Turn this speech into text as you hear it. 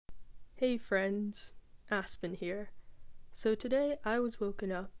Hey friends, Aspen here. So today I was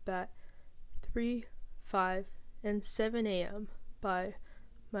woken up at 3, 5, and 7 a.m. by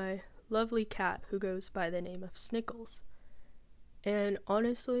my lovely cat who goes by the name of Snickles. And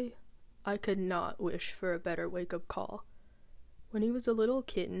honestly, I could not wish for a better wake-up call. When he was a little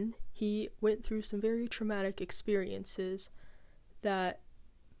kitten, he went through some very traumatic experiences that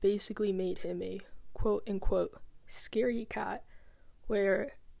basically made him a quote-unquote scary cat,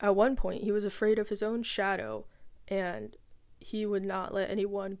 where at one point he was afraid of his own shadow and he would not let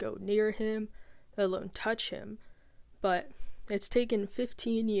anyone go near him, let alone touch him. But it's taken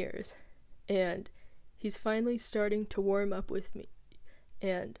 15 years and he's finally starting to warm up with me,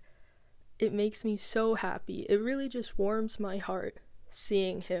 and it makes me so happy. It really just warms my heart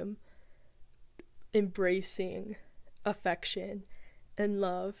seeing him embracing affection and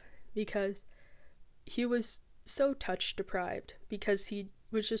love, because he was so touch deprived because he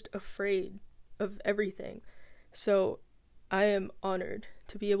was just afraid of everything. So I am honored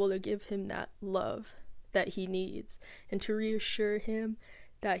to be able to give him that love that he needs and to reassure him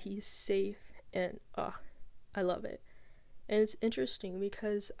that he's safe, and I love it. And it's interesting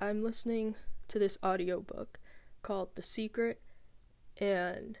because I'm listening to this audiobook called The Secret,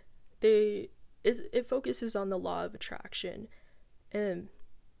 and it focuses on the law of attraction. And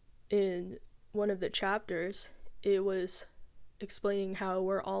in one of the chapters, it was explaining how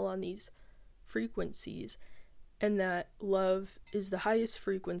we're all on these frequencies and that love is the highest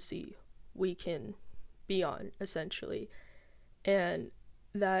frequency we can be on, essentially. And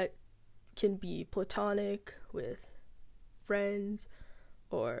that can be platonic with friends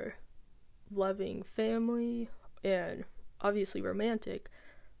or loving family, and obviously romantic.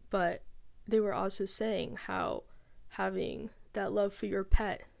 But they were also saying how having that love for your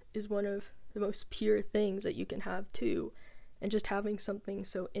pet is one of the most pure things that you can have too. And just having something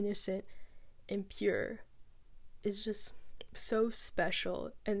so innocent and pure is just so special,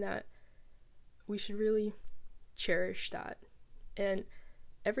 and that we should really cherish that and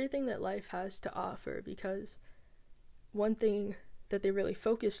everything that life has to offer. Because one thing that they really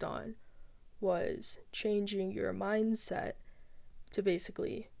focused on was changing your mindset to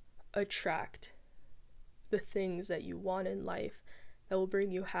basically attract the things that you want in life that will bring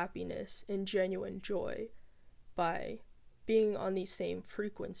you happiness and genuine joy by being on these same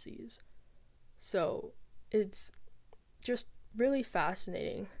frequencies. So it's just really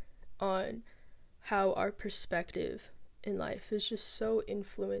fascinating on how our perspective in life is just so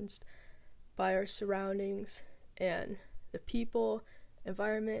influenced by our surroundings and the people,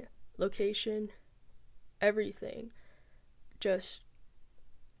 environment, location, everything just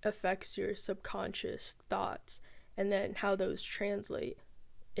affects your subconscious thoughts and then how those translate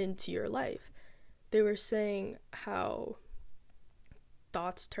into your life. They were saying how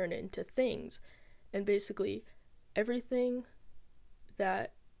thoughts turn into things, and basically everything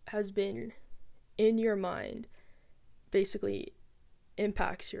that has been in your mind basically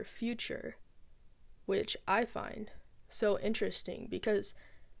impacts your future, which I find so interesting because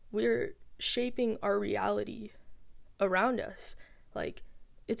we're shaping our reality around us. Like,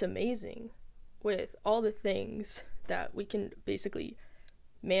 it's amazing with all the things that we can basically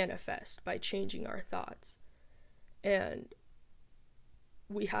manifest by changing our thoughts. And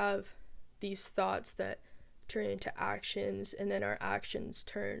we have these thoughts that turn into actions, and then our actions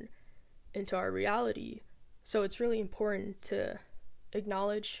turn into our reality. So it's really important to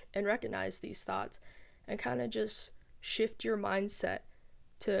acknowledge and recognize these thoughts and kind of just shift your mindset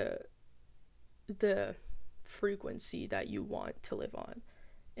to the frequency that you want to live on.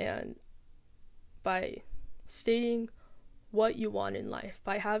 And by stating what you want in life,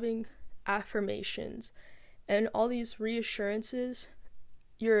 by having affirmations and all these reassurances,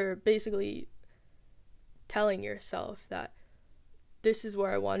 you're basically telling yourself that this is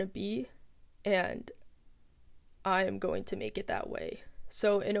where I want to be and I am going to make it that way.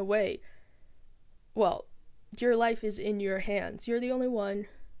 So in a way, well, your life is in your hands. You're the only one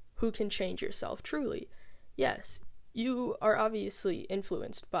who can change yourself, truly. Yes, you are obviously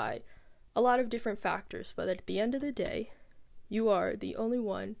influenced by a lot of different factors, but at the end of the day, you are the only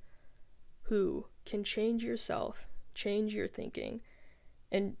one who can change yourself, change your thinking,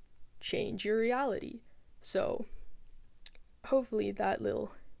 and change your reality. So hopefully that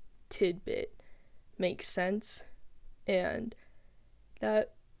little tidbit makes sense, and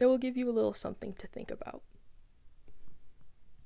that it will give you a little something to think about.